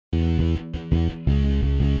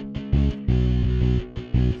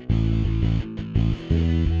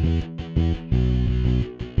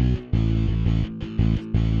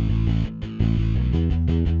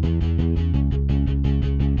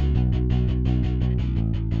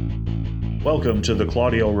Welcome to the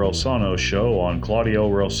Claudio Rosano Show on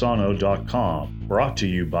ClaudioRosano.com, brought to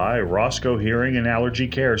you by Roscoe Hearing and Allergy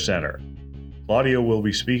Care Center. Claudio will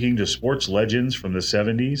be speaking to sports legends from the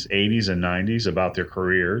 70s, 80s, and 90s about their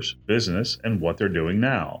careers, business, and what they're doing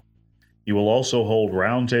now. He will also hold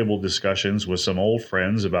roundtable discussions with some old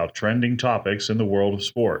friends about trending topics in the world of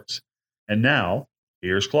sports. And now,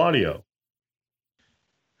 here's Claudio.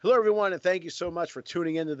 Hello, everyone, and thank you so much for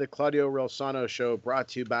tuning into the Claudio Rosano Show, brought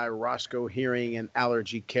to you by Roscoe Hearing and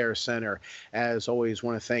Allergy Care Center. As always,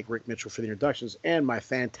 want to thank Rick Mitchell for the introductions and my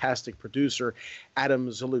fantastic producer, Adam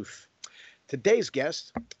Zaloof. Today's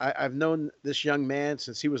guest, I've known this young man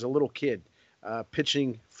since he was a little kid,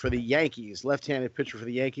 pitching for the Yankees, left-handed pitcher for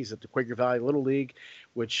the Yankees at the Quaker Valley Little League,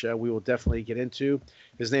 which we will definitely get into.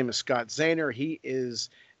 His name is Scott Zahner. He is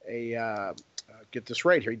get this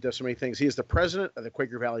right here. He does so many things. He is the president of the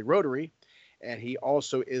Quaker Valley Rotary, and he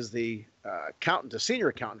also is the senior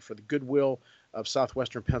accountant for the Goodwill of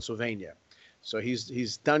Southwestern Pennsylvania. So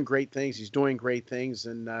he's done great things. He's doing great things,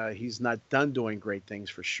 and he's not done doing great things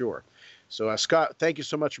for sure. So Scott, thank you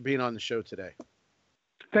so much for being on the show today.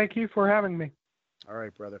 Thank you for having me. All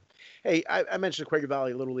right, brother. Hey, I mentioned the Quaker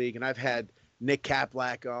Valley Little League, and I've had Nick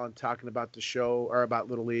Kaplak on talking about the show or about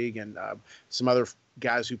Little League, and some other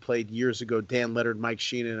guys who played years ago, Dan Leonard, Mike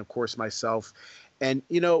Sheenan, and of course myself. And,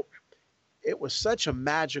 you know, it was such a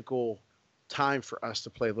magical time for us to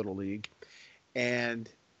play Little League. And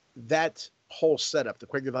that whole setup, the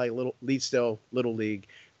Quaker Valley Leedsdale Little League,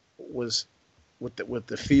 was with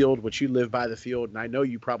the field, which you live by the field, and I know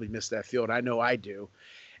you probably miss that field. I know I do.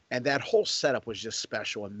 And that whole setup was just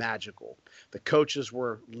special and magical. The coaches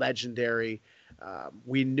were legendary.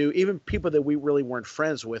 We knew, even people that we really weren't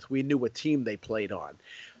friends with, we knew what team they played on.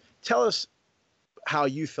 Tell us how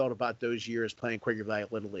you felt about those years playing Quaker Valley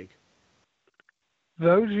Little League.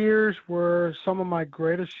 Those years were some of my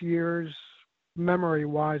greatest years,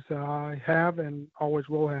 memory-wise, that I have and always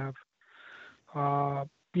will have.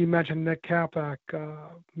 You mentioned Nick Kaplak.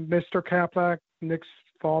 Mr. Kaplak, Nick's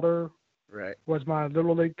father, right, was my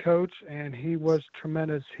Little League coach, and he was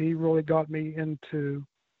tremendous. He really got me into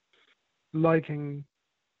liking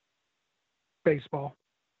baseball.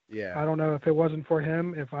 Yeah. I don't know if it wasn't for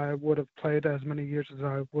him, if I would have played as many years as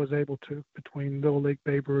I was able to between Little League,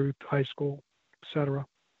 Babe Ruth, high school, etc.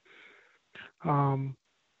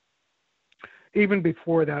 Even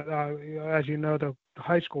before that, as you know, the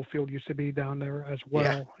high school field used to be down there as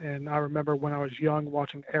well. Yeah. And I remember when I was young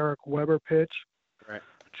watching Eric Weber pitch, right,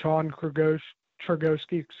 Sean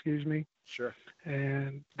Chergosky, sure,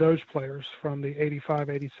 and those players from the 85,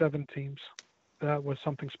 87 teams. That was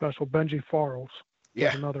something special. Benji Farrells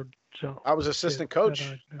was another jump. I was assistant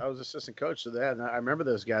coach. I was assistant coach to that, and I remember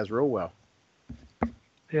those guys real well.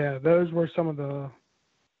 Yeah, those were some of the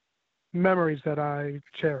memories that I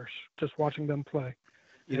cherish, just watching them play.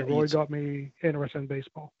 It really got me interested in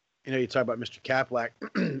baseball. You know, you talk about Mr. Kaplak,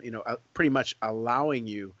 you know, pretty much allowing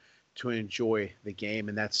you to enjoy the game,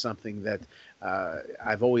 and that's something that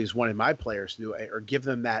I've always wanted my players to do, or give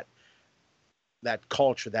them that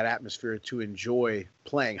culture, that atmosphere to enjoy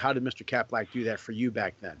playing. How did Mr. Kaplak do that for you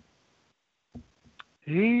back then?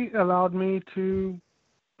 He allowed me to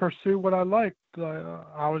pursue what I liked.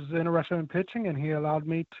 I was interested in pitching, and he allowed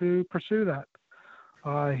me to pursue that.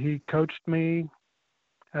 He coached me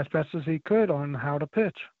as best as he could on how to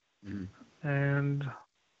pitch. Mm-hmm. And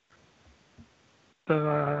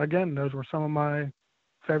again, those were some of my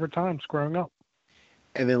favorite times growing up.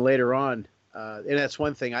 And then later on, and that's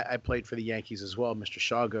one thing, I played for the Yankees as well, Mr.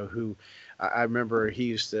 Shago, who I remember he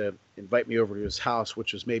used to invite me over to his house,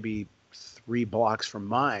 which was maybe 3 blocks from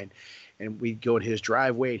mine. And we'd go in his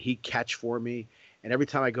driveway, and he'd catch for me. And every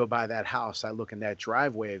time I go by that house, I look in that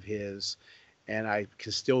driveway of his, and I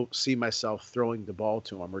can still see myself throwing the ball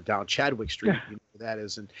to him, or down Chadwick Street, you know where that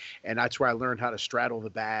is. And that's where I learned how to straddle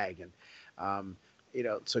the bag. And, you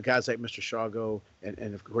know, so guys like Mr. Shago,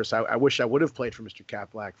 and of course, I wish I would have played for Mr.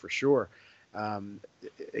 Kaplak for sure.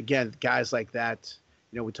 Again, guys like that,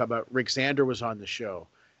 you know, we talk about Rick Zahner was on the show.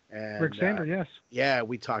 And, Rick Zahner, yes. Yeah,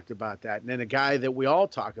 we talked about that. And then a guy that we all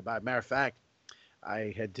talk about, matter of fact,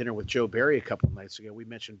 I had dinner with Joe Barry a couple of nights ago. We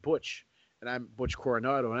mentioned Butch, and I'm Butch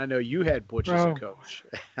Coronado, and I know you had Butch as a coach.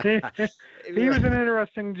 He was an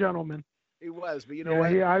interesting gentleman. He was, but you know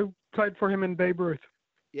what? I played for him in Babe Ruth.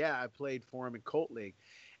 Yeah, I played for him in Colt League.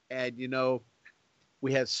 And, you know,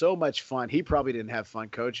 we had so much fun. He probably didn't have fun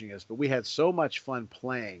coaching us, but we had so much fun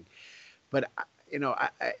playing. But, you know,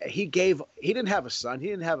 he didn't have a son. He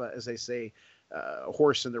didn't have as they say, a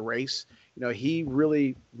horse in the race. You know, he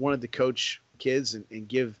really wanted to coach kids and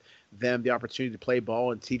give them the opportunity to play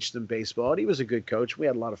ball and teach them baseball. And he was a good coach. We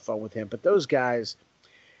had a lot of fun with him. But those guys,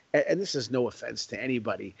 and this is no offense to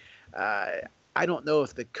anybody. I don't know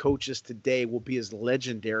if the coaches today will be as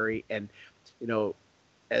legendary and, you know,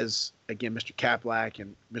 as again Mr. Kaplack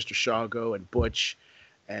and Mr. Shago and Butch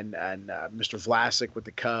and Mr. Vlasic with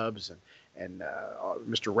the Cubs and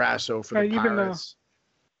Mr. Rasso for the Pirates.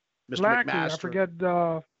 Mr. Blackie, McMaster. I forget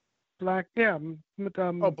Black. Yeah.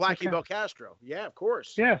 Blackie Belcastro. Yeah, of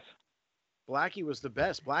course. Yes. Blackie was the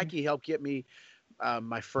best. Blackie helped get me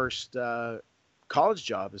my first college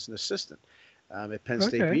job as an assistant at Penn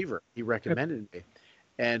State Beaver. He recommended me.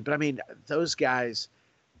 But I mean, those guys,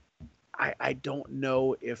 I don't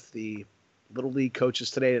know if the Little League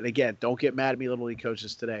coaches today, and again, don't get mad at me, Little League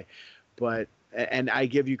coaches today, and I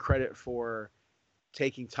give you credit for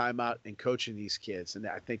taking time out and coaching these kids, and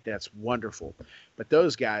I think that's wonderful. But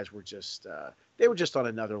those guys were just they were just on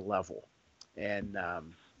another level, and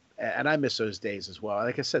I miss those days as well.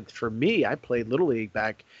 Like I said, for me, I played Little League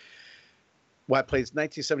back. Well, I played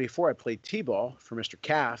 1974. I played T-ball for Mr.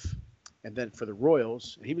 Caff, and then for the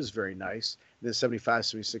Royals, and he was very nice. And then 75,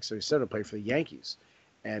 76, 77, I played for the Yankees.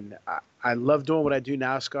 And I love doing what I do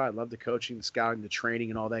now, Scott. I love the coaching, the scouting, the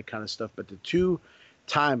training, and all that kind of stuff. But the two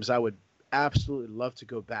times I would absolutely love to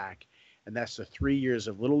go back, and that's the 3 years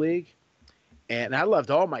of Little League. And I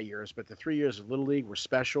loved all my years, but the 3 years of Little League were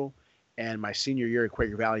special. And my senior year at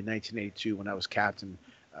Quaker Valley, 1982, when I was captain,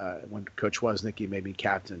 when Coach Woznicki made me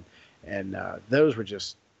captain. And those were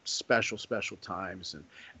just special times.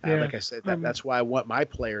 And like I said, that's why I want my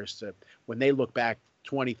players to, when they look back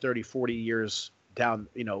 20, 30, 40 years down,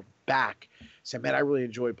 back, say, man, I really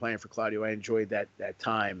enjoyed playing for Claudio. I enjoyed that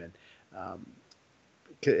time. And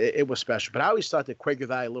it was special. But I always thought that Quaker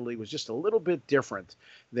Valley Little League was just a little bit different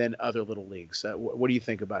than other little leagues. What do you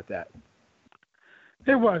think about that?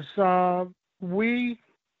 It was. We,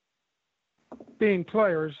 being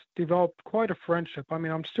players, developed quite a friendship. I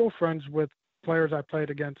mean, I'm still friends with players I played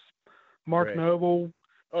against. Mark Noble,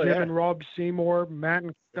 Jim and Rob Seymour, Matt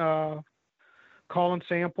and Colin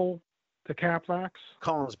Sample, the Kaplacks.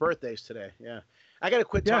 Colin's birthday's today, yeah. I got to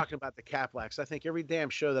quit talking about the Kaplacks. I think every damn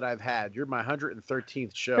show that I've had, you're my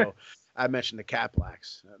 113th show, I mentioned the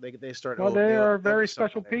Kaplacks. They start. Well, they are very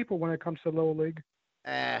special people when it comes to Little League.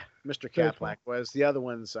 Mr. Kaplack was. The other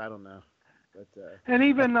ones, I don't know. But and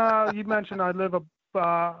even you mentioned I live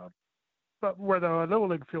but where the Little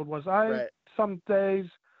League field was. Some days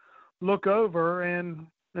look over and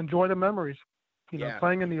enjoy the memories.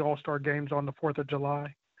 Playing in the All-Star games on the 4th of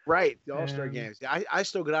July. Right, the All-Star games. I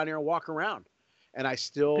still go down here and walk around, and I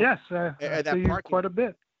still I see you quite a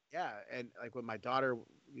bit. Yeah, and like when my daughter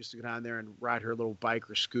used to go down there and ride her little bike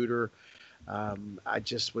or scooter, I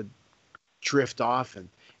just would drift off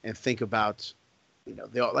and think about,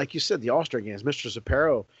 like you said, the All-Star games. Mr.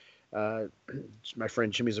 Zapparo, my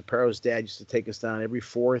friend Jimmy Zapparo's dad used to take us down every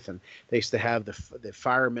 4th, and they used to have the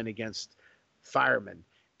firemen against firemen,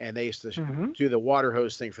 and they used to do the water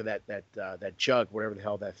hose thing for that jug, whatever the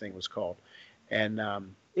hell that thing was called, and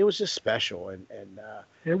it was just special, and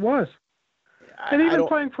it was. And even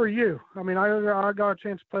playing for you. I mean, I got a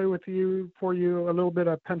chance to play for you a little bit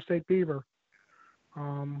at Penn State Beaver.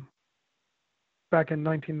 Back in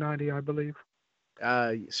 1990, I believe.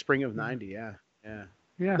 Spring of '90, yeah.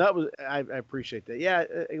 That was. I appreciate that. Yeah,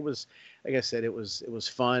 it was. Like I said, it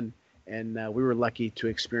was fun, and we were lucky to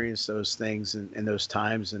experience those things and those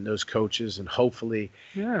times and those coaches, and hopefully,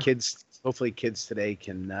 kids today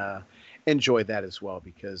can enjoy that as well,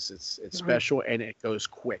 because it's special and it goes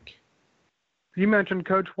quick. You mentioned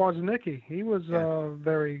Coach Woznicki. He was a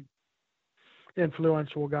very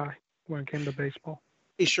influential guy when it came to baseball.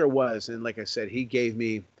 He sure was. And like I said, he gave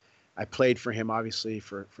me, I played for him obviously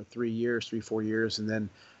for 4 years. And then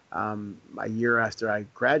a year after I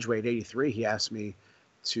graduated, 83, he asked me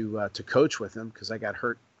to coach with him because I got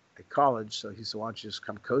hurt at college. So he said, why don't you just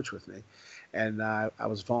come coach with me? And I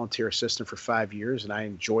was a volunteer assistant for 5 years, and I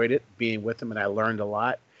enjoyed it being with him, and I learned a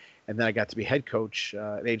lot. And then I got to be head coach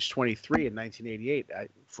at age 23 in 1988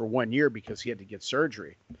 for 1 year because he had to get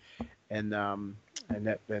surgery. And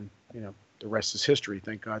that then, the rest is history.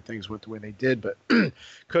 Thank God things went the way they did. But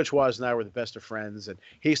Coach Woz and I were the best of friends, and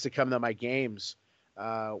he used to come to my games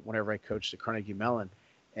whenever I coached at Carnegie Mellon,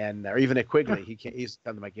 or even at Quigley. He used to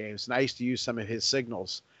come to my games, and I used to use some of his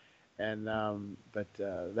signals. And but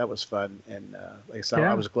that was fun. And like I said,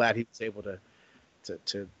 I was glad he was able to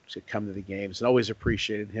come to the games, and always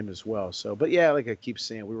appreciated him as well. So, but yeah, like I keep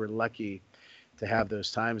saying, we were lucky to have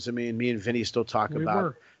those times. I mean, me and Vinny still talk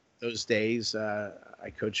about those days. I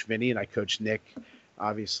coached Vinny and I coached Nick,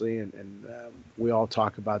 obviously, and we all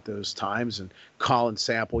talk about those times. And Colin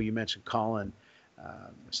Sample, you mentioned Colin,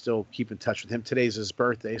 still keep in touch with him. Today's his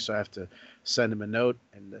birthday, so I have to send him a note.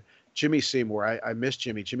 And Jimmy Seymour. I miss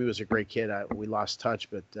Jimmy. Jimmy was a great kid. We lost touch,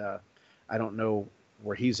 but I don't know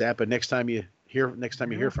where he's at. But next time you hear from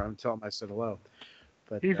him, tell him I said hello.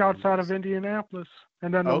 But he's outside of Indianapolis.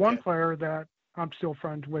 And then the okay. one player that I'm still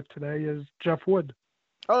friends with today is Jeff Wood.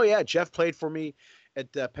 Oh yeah, Jeff played for me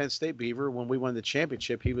at Penn State Beaver when we won the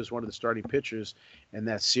championship. He was one of the starting pitchers in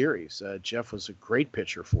that series. Jeff was a great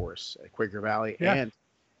pitcher for us at Quaker Valley and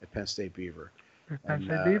at Penn State Beaver. Penn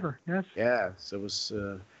State Beaver, yes. Yeah, so it was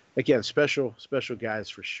again special guys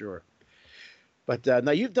for sure. But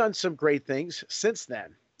now you've done some great things since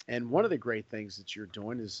then, and one of the great things that you're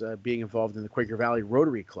doing is being involved in the Quaker Valley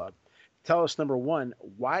Rotary Club. Tell us, number one,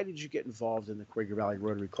 why did you get involved in the Quaker Valley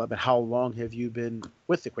Rotary Club, and how long have you been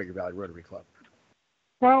with the Quaker Valley Rotary Club?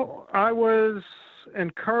 Well, I was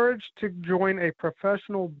encouraged to join a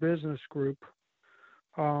professional business group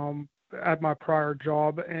at my prior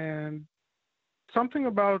job, and something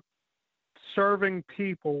about serving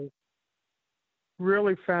people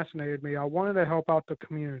really fascinated me. I wanted to help out the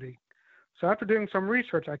community. So after doing some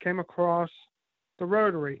research, I came across the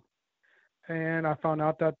Rotary, and I found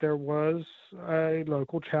out that there was a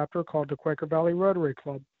local chapter called the Quaker Valley Rotary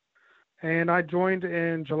Club. And I joined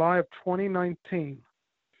in July of 2019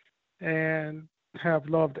 and have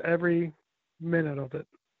loved every minute of it.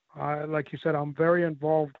 Like you said, I'm very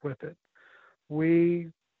involved with it.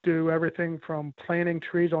 We do everything from planting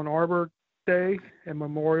trees on Arbor Day and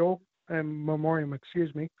Memoriam,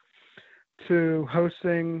 to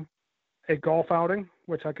hosting a golf outing,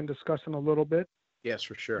 which I can discuss in a little bit. Yes,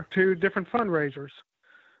 for sure. To different fundraisers.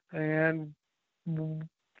 And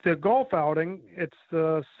the golf outing, it's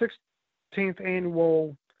the 16th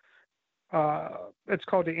annual, it's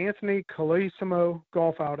called the Anthony Colissimo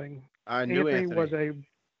Golf Outing. I knew Anthony.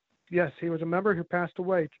 He was a member who passed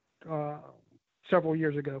away several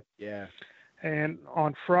years ago. Yeah. And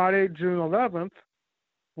on Friday, June 11th,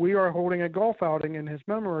 we are holding a golf outing in his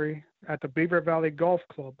memory at the Beaver Valley Golf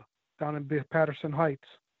Club down in Patterson Heights.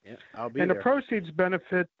 Yeah, I'll be there. And the proceeds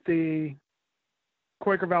benefit the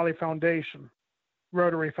Quaker Valley Foundation,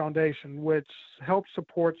 Rotary Foundation, which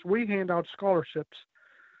we hand out scholarships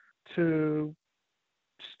to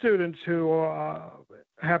students who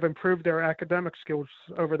have improved their academic skills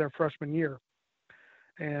over their freshman year.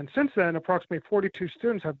 And since then, approximately 42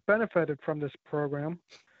 students have benefited from this program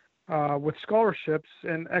with scholarships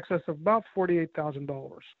in excess of about $48,000.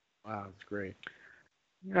 Wow, that's great.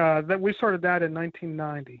 That we started that in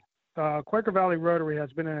 1990. Quaker Valley Rotary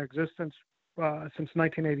has been in existence since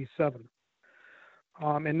 1987.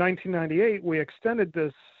 In 1998, we extended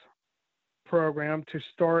this program to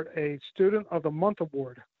start a Student of the Month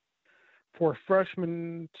award for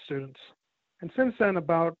freshman students. And since then,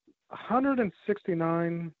 about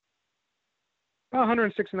 169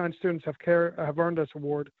 students have earned this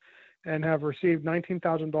award and have received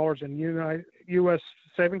 $19,000 in U.S.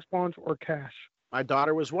 savings bonds or cash. My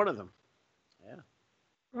daughter was one of them. Yeah.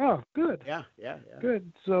 Oh, good. Yeah.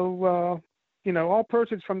 Good. So, all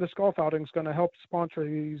proceeds from this golf outing is going to help sponsor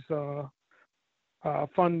these,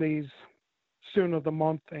 fund these Student of the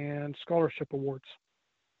Month and scholarship awards.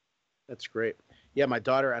 That's great. Yeah, my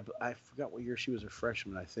daughter, I forgot what year she was a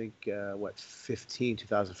freshman. I think,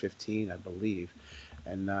 2015, I believe.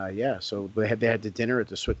 And, so they had the dinner at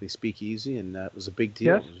the Swickley Speakeasy, and it was a big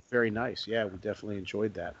deal. Yes. It was very nice. Yeah, we definitely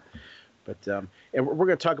enjoyed that. But and we're going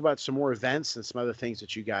to talk about some more events and some other things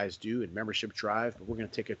that you guys do in Membership Drive. But we're going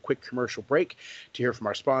to take a quick commercial break to hear from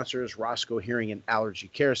our sponsors, Roscoe Hearing and Allergy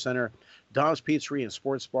Care Center, Dom's Pizzeria and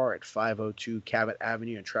Sports Bar at 502 Cabot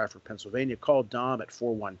Avenue in Trafford, Pennsylvania. Call Dom at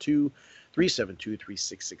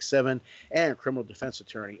 412-372-3667. And criminal defense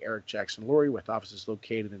attorney Eric Jackson Laurie with offices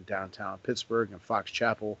located in downtown Pittsburgh and Fox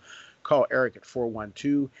Chapel. Call Eric at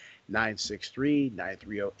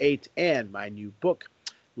 412-963-9308. And my new book,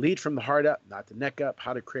 Lead from the Heart Up, Not the Neck Up,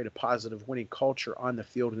 How to Create a Positive Winning Culture on the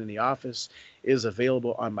Field and in the Office, is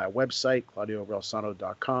available on my website,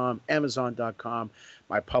 ClaudioRelsano.com, Amazon.com,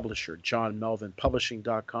 my publisher,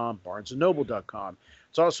 JohnMelvinPublishing.com, BarnesandNoble.com.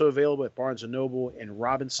 It's also available at Barnes & Noble in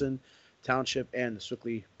Robinson Township and the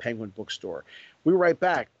Swickley Penguin Bookstore. We'll be right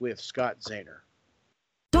back with Scott Zahner.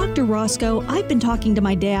 Dr. Roscoe, I've been talking to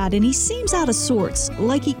my dad, and he seems out of sorts,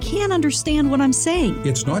 like he can't understand what I'm saying.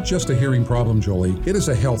 It's not just a hearing problem, Jolie. It is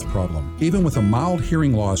a health problem. Even with a mild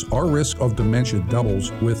hearing loss, our risk of dementia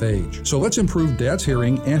doubles with age. So let's improve Dad's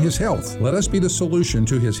hearing and his health. Let us be the solution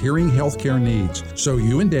to his hearing health care needs, so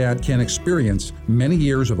you and Dad can experience many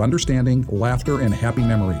years of understanding, laughter, and happy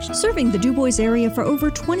memories. Serving the DuBois area for over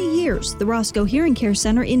 20 years, the Roscoe Hearing Care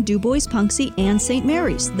Center in DuBois, Punxsutawney, and St.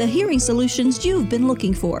 Mary's. The hearing solutions you've been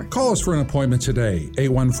looking for. Call us for an appointment today,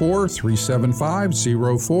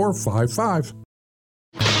 814-375-0455.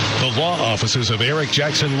 The law offices of Eric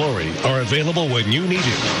Jackson Lurie are available when you need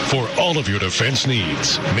it for all of your defense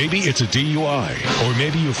needs. Maybe it's a DUI, or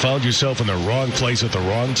maybe you found yourself in the wrong place at the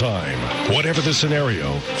wrong time. Whatever the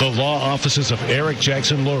scenario, the law offices of Eric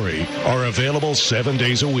Jackson Lurie are available 7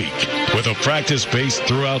 days a week. With a practice based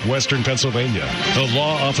throughout Western Pennsylvania, the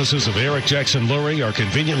law offices of Eric Jackson Lurie are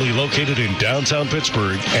conveniently located in downtown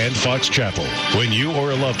Pittsburgh and Fox Chapel. When you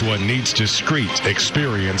or a loved one needs discreet,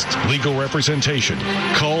 experienced legal representation,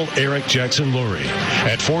 call Eric Jackson Lurie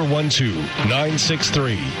at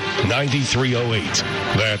 412-963-9308.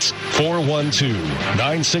 That's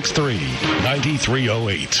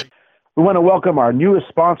 412-963-9308. We want to welcome our newest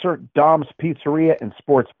sponsor, Dom's Pizzeria and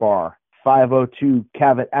Sports Bar, 502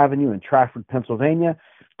 Cavett Avenue in Trafford, Pennsylvania.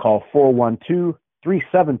 Call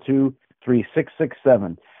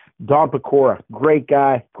 412-372-3667. Don Pecora, great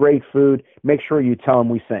guy, great food. Make sure you tell him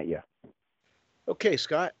we sent you. Okay,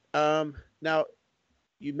 Scott. Now,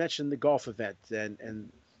 you mentioned the golf event, and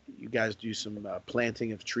you guys do some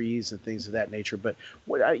planting of trees and things of that nature. But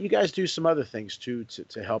you guys do some other things too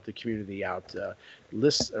to help the community out.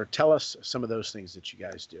 List or tell us some of those things that you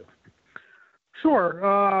guys do.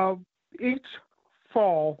 Sure. Each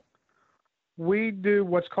fall, we do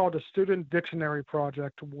what's called a student dictionary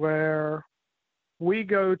project, where we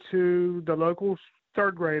go to the local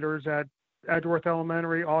third graders at Edgeworth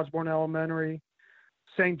Elementary, Osborne Elementary,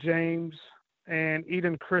 St. James, and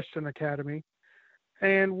Eden Christian Academy,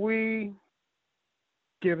 and we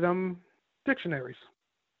give them dictionaries.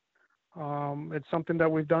 It's something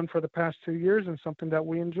that we've done for the past 2 years and something that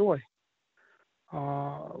we enjoy.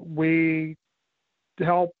 We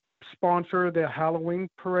help sponsor the Halloween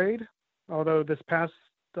parade, although this past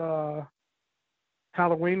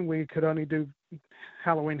Halloween we could only do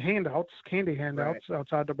Halloween candy handouts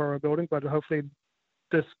outside the borough building, but hopefully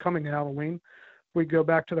this coming Halloween we go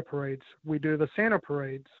back to the parades. We do the Santa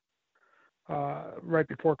parades right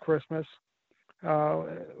before Christmas.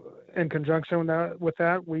 In conjunction with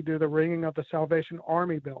that, we do the ringing of the Salvation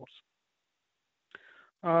Army bells.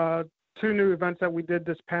 2 new events that we did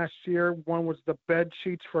this past year. One was the Bed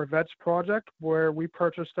Sheets for Vets project, where we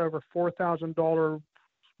purchased over $4,000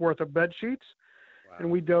 worth of bed sheets,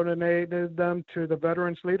 and we donated them to the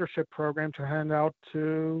Veterans Leadership Program to hand out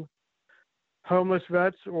to homeless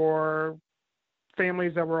vets or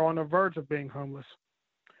families that were on the verge of being homeless.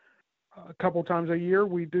 A couple times a year,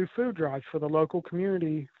 we do food drives for the local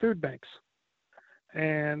community food banks.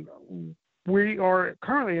 And we are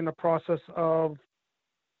currently in the process of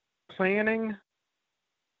planning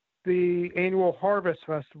the annual Harvest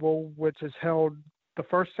Festival, which is held the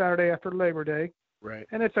first Saturday after Labor Day. Right.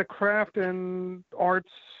 And it's a craft and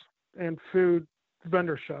arts and food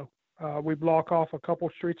vendor show. We block off a couple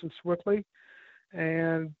streets in Swickley,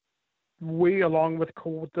 and we, along with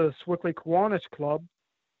the Swickley Kiwanis Club,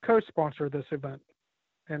 co-sponsor this event.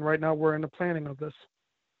 And right now we're in the planning of this.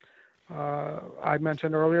 I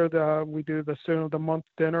mentioned earlier that we do the Student of the Month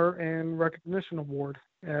dinner and recognition award,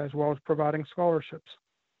 as well as providing scholarships.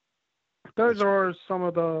 Those are some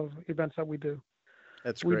of the events that we do.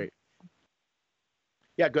 That's great.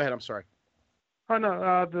 Yeah, go ahead. I'm sorry. Oh,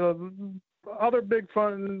 no. The other big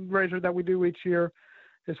fundraiser that we do each year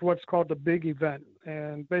is what's called the Big Event.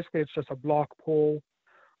 And basically it's just a block pool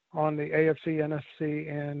on the AFC, NFC,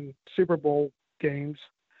 and Super Bowl games.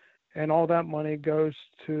 And all that money goes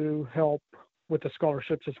to help with the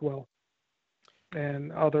scholarships as well,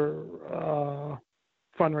 and other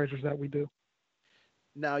fundraisers that we do.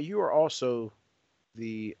 Now, you are also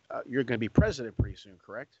you're going to be president pretty soon,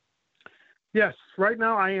 correct? Yes. Right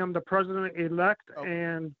now I am the president-elect,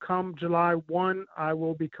 and come July 1, I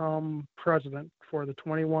will become president for the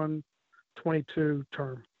 21-22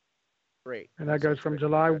 term. Great. And that goes from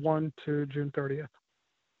July 1 to June 30th.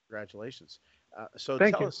 Congratulations. So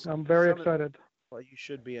thank tell you. us, I'm very excited. Well, you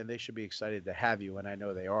should be, and they should be excited to have you, and I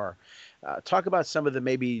know they are. Talk about some of the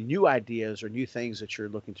maybe new ideas or new things that you're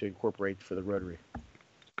looking to incorporate for the Rotary.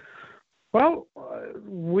 Well,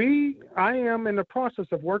 I am in the process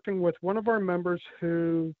of working with one of our members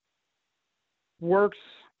who works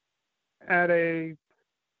at a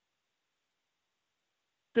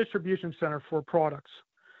distribution center for products.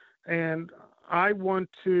 And I want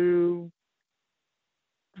to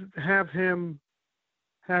have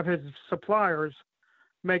his suppliers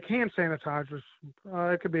make hand sanitizers.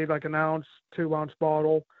 It could be like an ounce, 2 ounce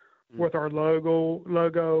bottle with our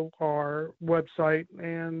logo, our website,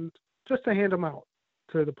 and just to hand them out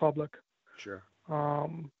to the public. Sure.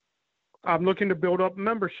 I'm looking to build up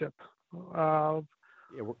membership. I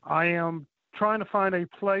am trying to find a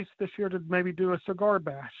place this year to maybe do a cigar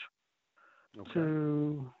bash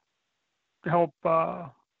to help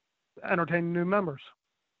entertain new members.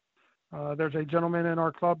 There's a gentleman in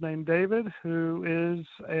our club named David who is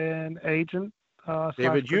an agent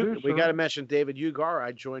David, producer. we got to mention David Ugar.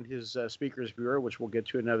 I joined his Speakers Bureau, which we'll get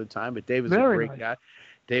to another time. But David's Very a great nice. guy.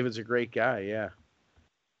 David's a great guy. Yeah.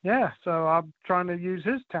 Yeah. So I'm trying to use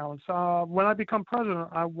his talents. When I become president,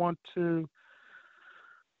 I want to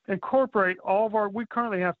incorporate all of our. We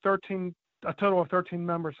currently have a total of 13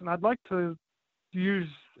 members, and I'd like to use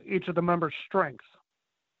each of the members' strengths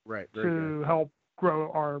to help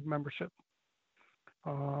grow our membership.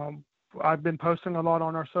 I've been posting a lot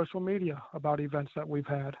on our social media about events that we've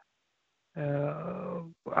had.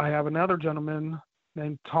 I have another gentleman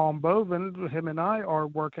named Tom Bovin. Him and I are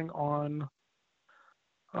working on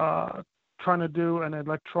trying to do an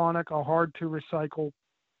electronic, a hard-to-recycle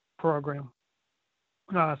program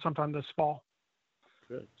sometime this fall.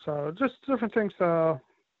 Good. So just different things to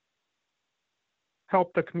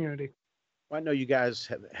help the community. Well, I know you guys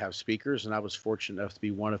have speakers, and I was fortunate enough to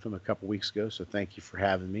be one of them a couple weeks ago. So thank you for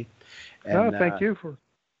having me. And, thank you for.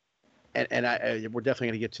 And we're definitely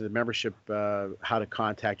going to get to the membership, how to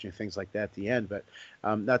contact you, and things like that at the end. But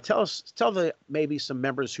now tell maybe some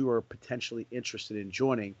members who are potentially interested in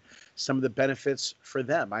joining some of the benefits for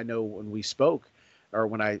them. I know when we spoke, or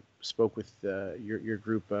when I spoke with your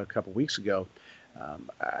group a couple weeks ago,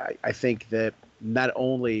 I think that not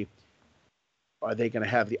only are they going to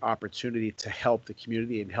have the opportunity to help the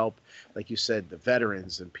community and help, like you said, the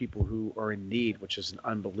veterans and people who are in need, which is an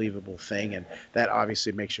unbelievable thing. And that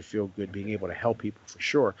obviously makes you feel good being able to help people for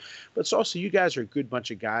sure. But it's also, you guys are a good bunch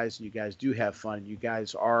of guys, and you guys do have fun. You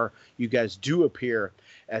guys do appear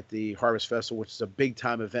at the Harvest Festival, which is a big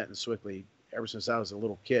time event in Sewickley ever since I was a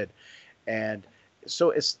little kid. And so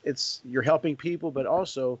it's you're helping people, but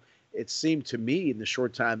also it seemed to me in the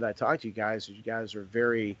short time that I talked to you guys are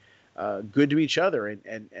very good to each other,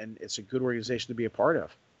 and it's a good organization to be a part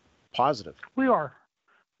of. Positive. We are.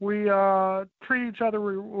 We treat each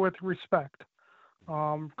other with respect.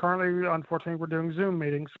 Currently, unfortunately, we're doing Zoom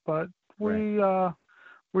meetings, but we are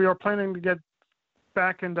planning to get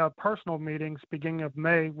back into personal meetings beginning of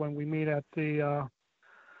May when we meet at the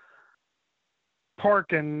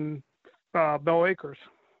park in Bell Acres.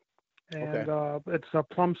 And it's a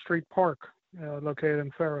Plum Street Park located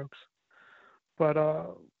in Fair Oaks.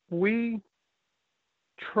 But we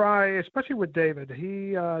try, especially with David,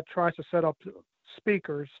 he tries to set up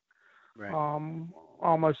speakers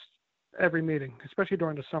almost every meeting, especially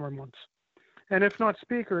during the summer months. And if not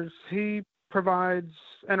speakers, he provides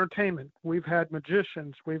entertainment. We've had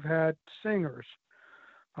magicians, we've had singers,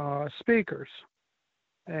 speakers,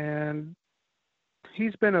 and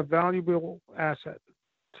he's been a valuable asset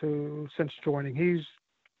since joining. He's,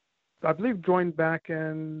 I believe, joined back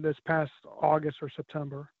in this past August or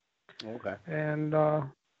September. Okay. And,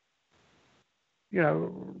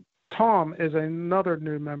 Tom is another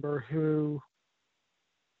new member who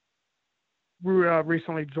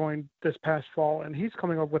recently joined this past fall, and he's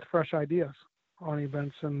coming up with fresh ideas on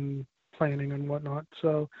events and planning and whatnot.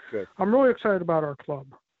 So good. I'm really excited about our club.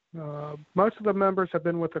 Most of the members have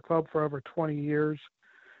been with the club for over 20 years,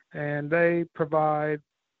 and they provide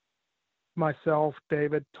myself,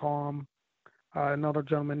 David, Tom, another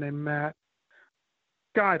gentleman named Matt,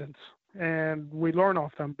 guidance, and we learn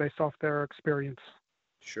off them based off their experience.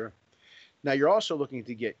 Sure. Now you're also looking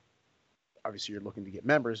to get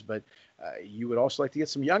members, but you would also like to get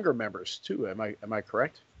some younger members too. Am I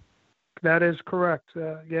correct? That is correct.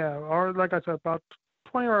 Like I said, about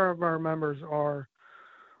 20 of our members are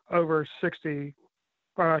over 60.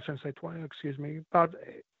 Or I shouldn't say 20. Excuse me. About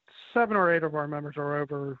 7 or 8 of our members are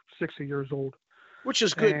over 60 years old. Which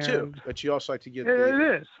is good too. But you also like to get.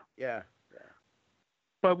 It is. Yeah.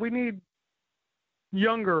 But we need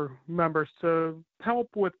younger members to help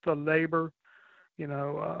with the labor.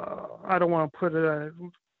 I don't want to put it.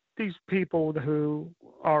 These people who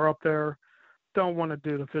are up there don't want to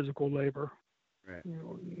do the physical labor. Right.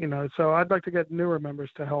 So I'd like to get newer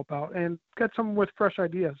members to help out and get some with fresh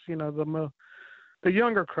ideas. The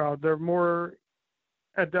younger crowd, they're more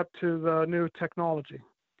adept to the new technology.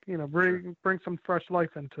 Bring some fresh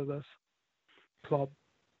life into this club.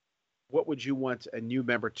 What would you want a new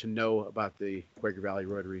member to know about the Quaker Valley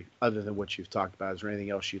Rotary, other than what you've talked about? Is there anything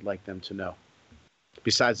else you'd like them to know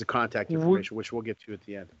besides the contact information, which we'll get to at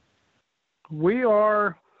the end? We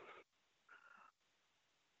are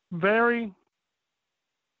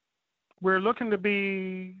we're looking to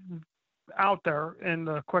be out there in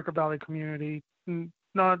the Quaker Valley community. We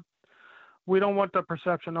don't want the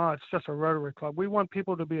perception, it's just a Rotary Club. We want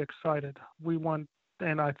people to be excited.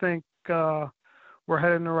 And I think we're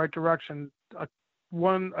headed in the right direction. A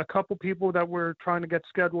couple people that we're trying to get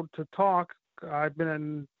scheduled to talk, I've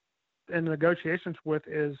been in negotiations with,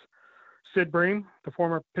 is Sid Bream, the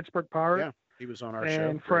former Pittsburgh Pirate. Yeah, he was on our show.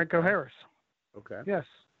 And Franco Harris. Okay. Yes.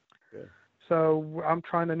 Good. So I'm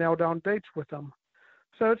trying to nail down dates with them.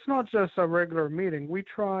 So it's not just a regular meeting. We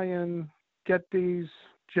try and get these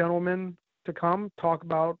gentlemen to come talk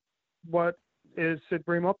about what is Sid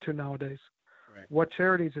Bream up to nowadays. Right. What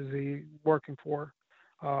charities is he working for?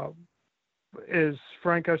 Is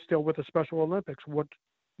Franco still with the Special Olympics? What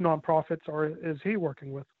nonprofits is he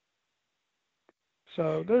working with?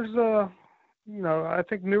 So there's I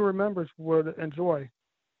think newer members would enjoy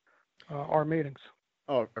our meetings.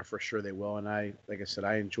 Oh, for sure they will. And like I said,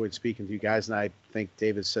 I enjoyed speaking to you guys, and I think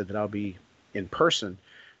David said that I'll be in person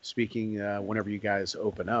speaking whenever you guys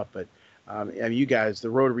open up. But you guys, the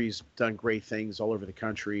Rotary's done great things all over the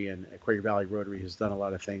country, and Quaker Valley Rotary has done a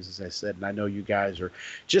lot of things, as I said, and I know you guys are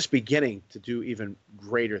just beginning to do even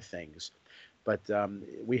greater things. But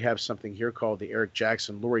we have something here called the Eric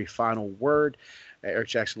Jackson Lurie Final Word. Eric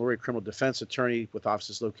Jackson Lurie, criminal defense attorney with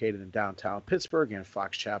offices located in downtown Pittsburgh and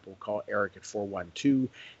Fox Chapel. Call Eric at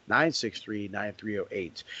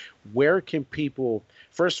 412-963-9308. Where can people,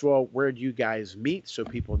 first of all, where do you guys meet so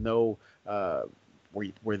people know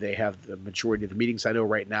where they have the majority of the meetings? I know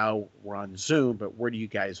right now we're on Zoom, but where do you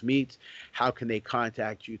guys meet? How can they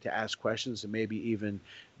contact you to ask questions and maybe even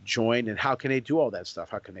join? And how can they do all that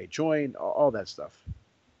stuff? How can they join? All that stuff.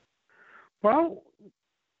 Well,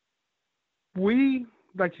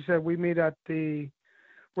 like you said, we meet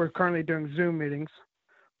we're currently doing Zoom meetings,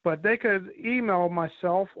 but they could email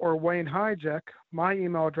myself or Wayne Hijack. My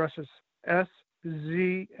email address is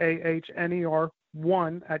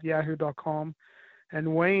szahner1@yahoo.com,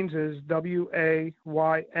 and Wayne's is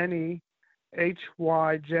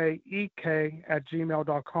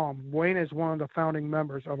waynehyjek@gmail.com. Wayne is one of the founding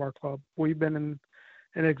members of our club. We've been in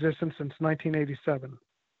existence since 1987,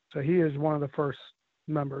 so he is one of the first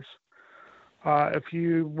members. If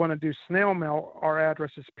you want to do snail mail, our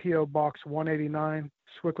address is P.O. Box 189,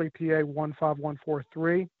 Swickley, PA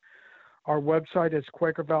 15143. Our website is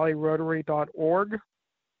QuakerValleyRotary.org.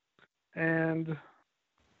 And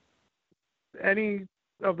any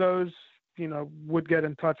of those, would get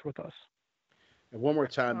in touch with us. And one more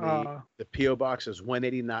time, the P.O. Box is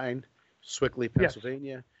 189, Swickley,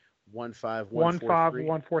 Pennsylvania, yes.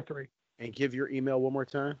 15143. And give your email one more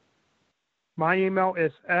time. My email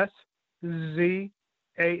is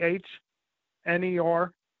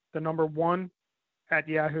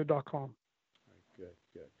szahner1@yahoo.com. Good.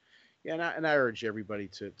 Yeah, and I urge everybody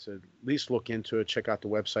to at least look into it. Check out the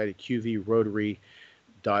website at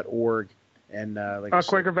qvrotary.org. And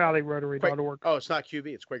QuakerValleyRotary.org. Oh, it's not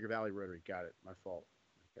QV, it's Quaker Valley Rotary. Got it. My fault.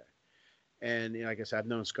 Okay. And I guess I've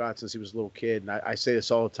known Scott since he was a little kid, and I say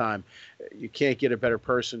this all the time. You can't get a better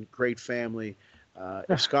person, great family.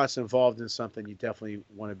 If Scott's involved in something, you definitely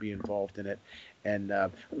want to be involved in it. And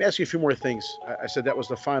let me ask you a few more things. I said that was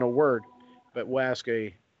the final word, but we'll ask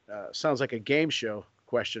sounds like a game show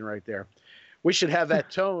question right there. We should have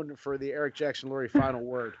that tone for the Eric Jackson Lurie final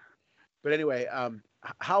word. But anyway,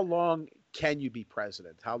 how long can you be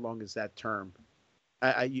president? How long is that term?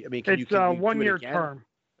 It's a 1-year term.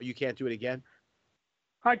 You can't do it again?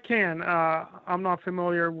 I can. I'm not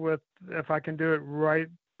familiar with if I can do it right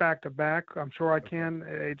back to back. I'm sure I can.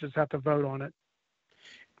 They just have to vote on it.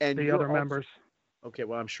 And the other members. Okay,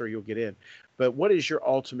 well, I'm sure you'll get in. But what is your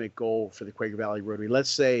ultimate goal for the Quaker Valley Rotary? Let's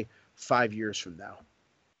say 5 years from now.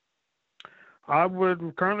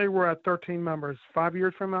 Currently we're at 13 members. 5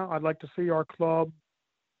 years from now, I'd like to see our club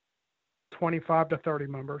 25 to 30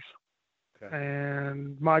 members. Okay.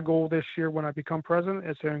 And my goal this year when I become president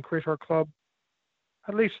is to increase our club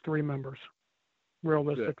at least 3 members.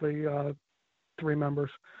 Realistically, 3 members.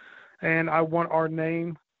 And I want our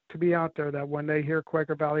name to be out there, that when they hear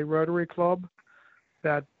Quaker Valley Rotary Club,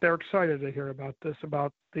 that they're excited to hear about this,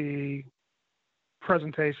 about the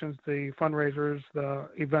presentations, the fundraisers, the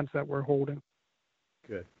events that we're holding.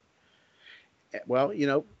 Good. Well,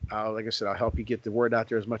 like I said, I'll help you get the word out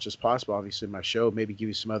there as much as possible. Obviously, my show, maybe give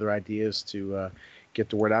you some other ideas to get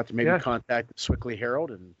the word out there. Maybe contact the Swickley Herald,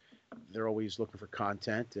 and they're always looking for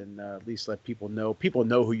content, and at least let people know. People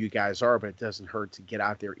know who you guys are, but it doesn't hurt to get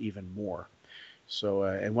out there even more. So,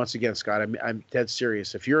 and once again, Scott, I'm dead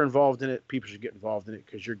serious. If you're involved in it, people should get involved in it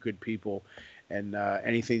because you're good people, and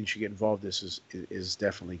anything that you get involved in is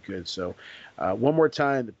definitely good. So, one more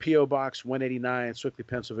time, the P.O. Box 189, Swickley,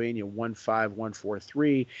 Pennsylvania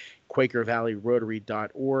 15143,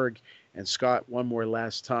 QuakerValleyRotary.org. And Scott, one more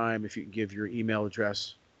last time, if you can give your email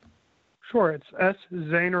address. Sure, it's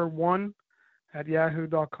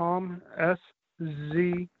szahner1@yahoo.com,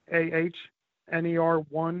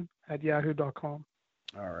 szahner1@yahoo.com.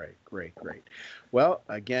 All right, great. Well,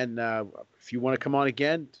 again, if you want to come on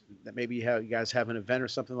again, maybe you guys have an event or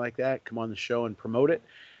something like that, come on the show and promote it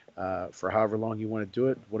for however long you want to do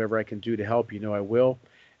it. Whatever I can do to help, I will.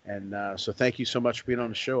 And so thank you so much for being on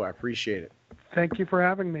the show. I appreciate it. Thank you for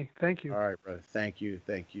having me. Thank you. All right, brother. Thank you.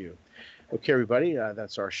 Okay, everybody,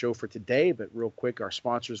 that's our show for today. But real quick, our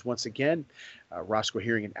sponsors once again, Roscoe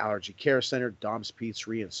Hearing and Allergy Care Center, Dom's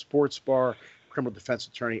Pizzeria and Sports Bar, criminal defense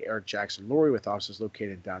attorney Eric Jackson Laurie with offices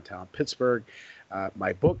located in downtown Pittsburgh.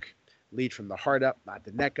 My book, Lead from the Heart Up, Not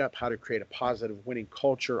the Neck Up, How to Create a Positive Winning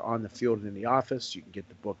Culture on the Field and in the Office. You can get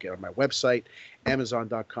the book on my website,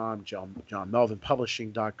 Amazon.com,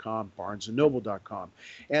 JohnMelvinPublishing.com, BarnesandNoble.com,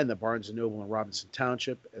 and the Barnes & Noble in Robinson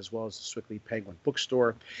Township, as well as the Swickley Penguin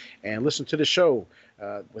Bookstore. And listen to the show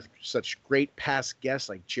with such great past guests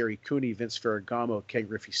like Jerry Cooney, Vince Ferragamo, Ken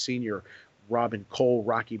Griffey Sr., Robin Cole,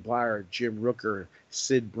 Rocky Blyer, Jim Rooker,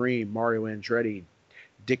 Sid Bream, Mario Andretti,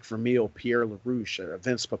 Dick Vermeil, Pierre LaRouche,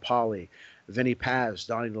 Vince Papali, Vinny Paz,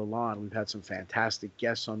 Donnie Lalonde. We've had some fantastic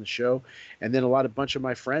guests on the show. And then a bunch of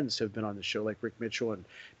my friends have been on the show, like Rick Mitchell and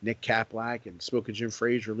Nick Kaplak and Smoking Jim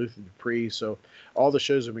Frazier, Luther Dupree. So all the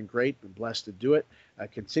shows have been great. Been blessed to do it.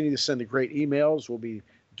 Continue to send the great emails. We'll be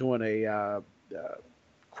doing a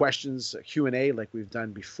questions Q&A like we've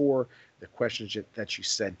done before, the questions that you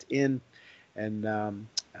sent in. And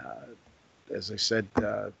as I said,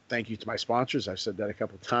 thank you to my sponsors. I've said that a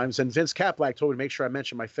couple of times. And Vince Kaplak told me to make sure I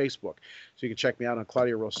mention my Facebook. So you can check me out on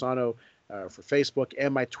Claudio Rosano for Facebook.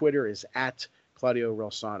 And my Twitter is at Claudio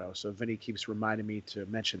Rosano. So Vinny keeps reminding me to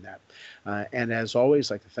mention that. And as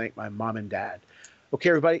always, I'd like to thank my mom and dad. Okay,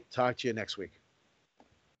 everybody. Talk to you next week.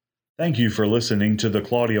 Thank you for listening to the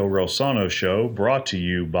Claudio Rosano Show, brought to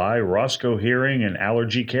you by Roscoe Hearing and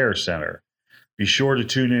Allergy Care Center. Be sure to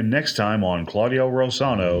tune in next time on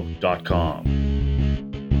ClaudioRosano.com.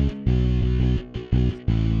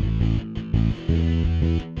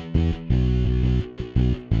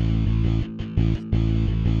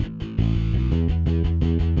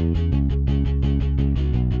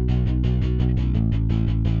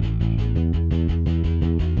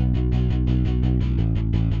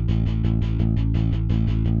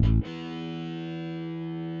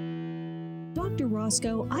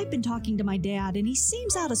 Roscoe, I've been talking to my dad, and he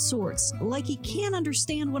seems out of sorts, like he can't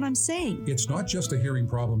understand what I'm saying. It's not just a hearing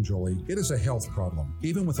problem, Jolie. It is a health problem.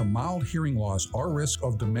 Even with a mild hearing loss, our risk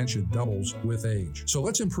of dementia doubles with age. So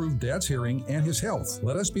let's improve Dad's hearing and his health.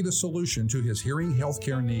 Let us be the solution to his hearing health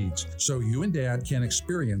care needs, so you and Dad can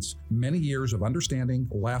experience many years of understanding,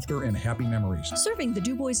 laughter, and happy memories. Serving the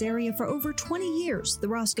DuBois area for over 20 years, the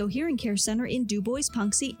Roscoe Hearing Care Center in DuBois,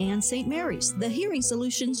 Punxsutawney, and St. Mary's. The hearing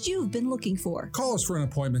solutions you've been looking for. Call us for an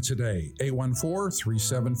appointment today,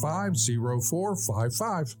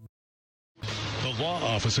 814-375-0455. The law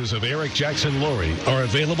offices of Eric Jackson Laurie are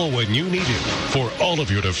available when you need it for all of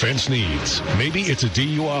your defense needs. Maybe it's a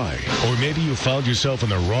DUI, or maybe you found yourself in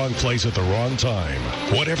the wrong place at the wrong time.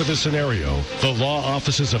 Whatever the scenario, the law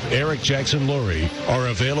offices of Eric Jackson Laurie are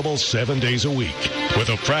available 7 days a week. With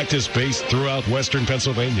a practice based throughout Western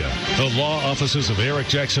Pennsylvania, the law offices of Eric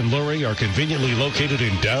Jackson Laurie are conveniently located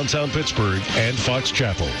in downtown Pittsburgh and Fox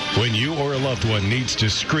Chapel. When you or a loved one needs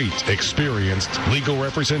discreet, experienced legal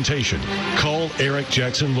representation, call Eric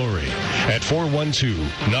Jackson Laurie at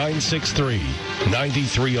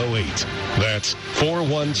 412-963-9308. That's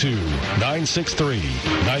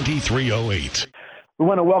 412-963-9308. We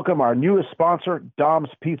want to welcome our newest sponsor, Dom's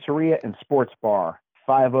Pizzeria and Sports Bar,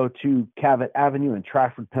 502 Cavett Avenue in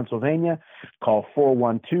Trafford, Pennsylvania. Call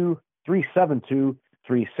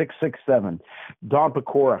 412-372-3667. Don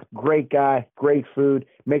Pecora, great guy, great food.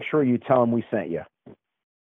 Make sure you tell him we sent you.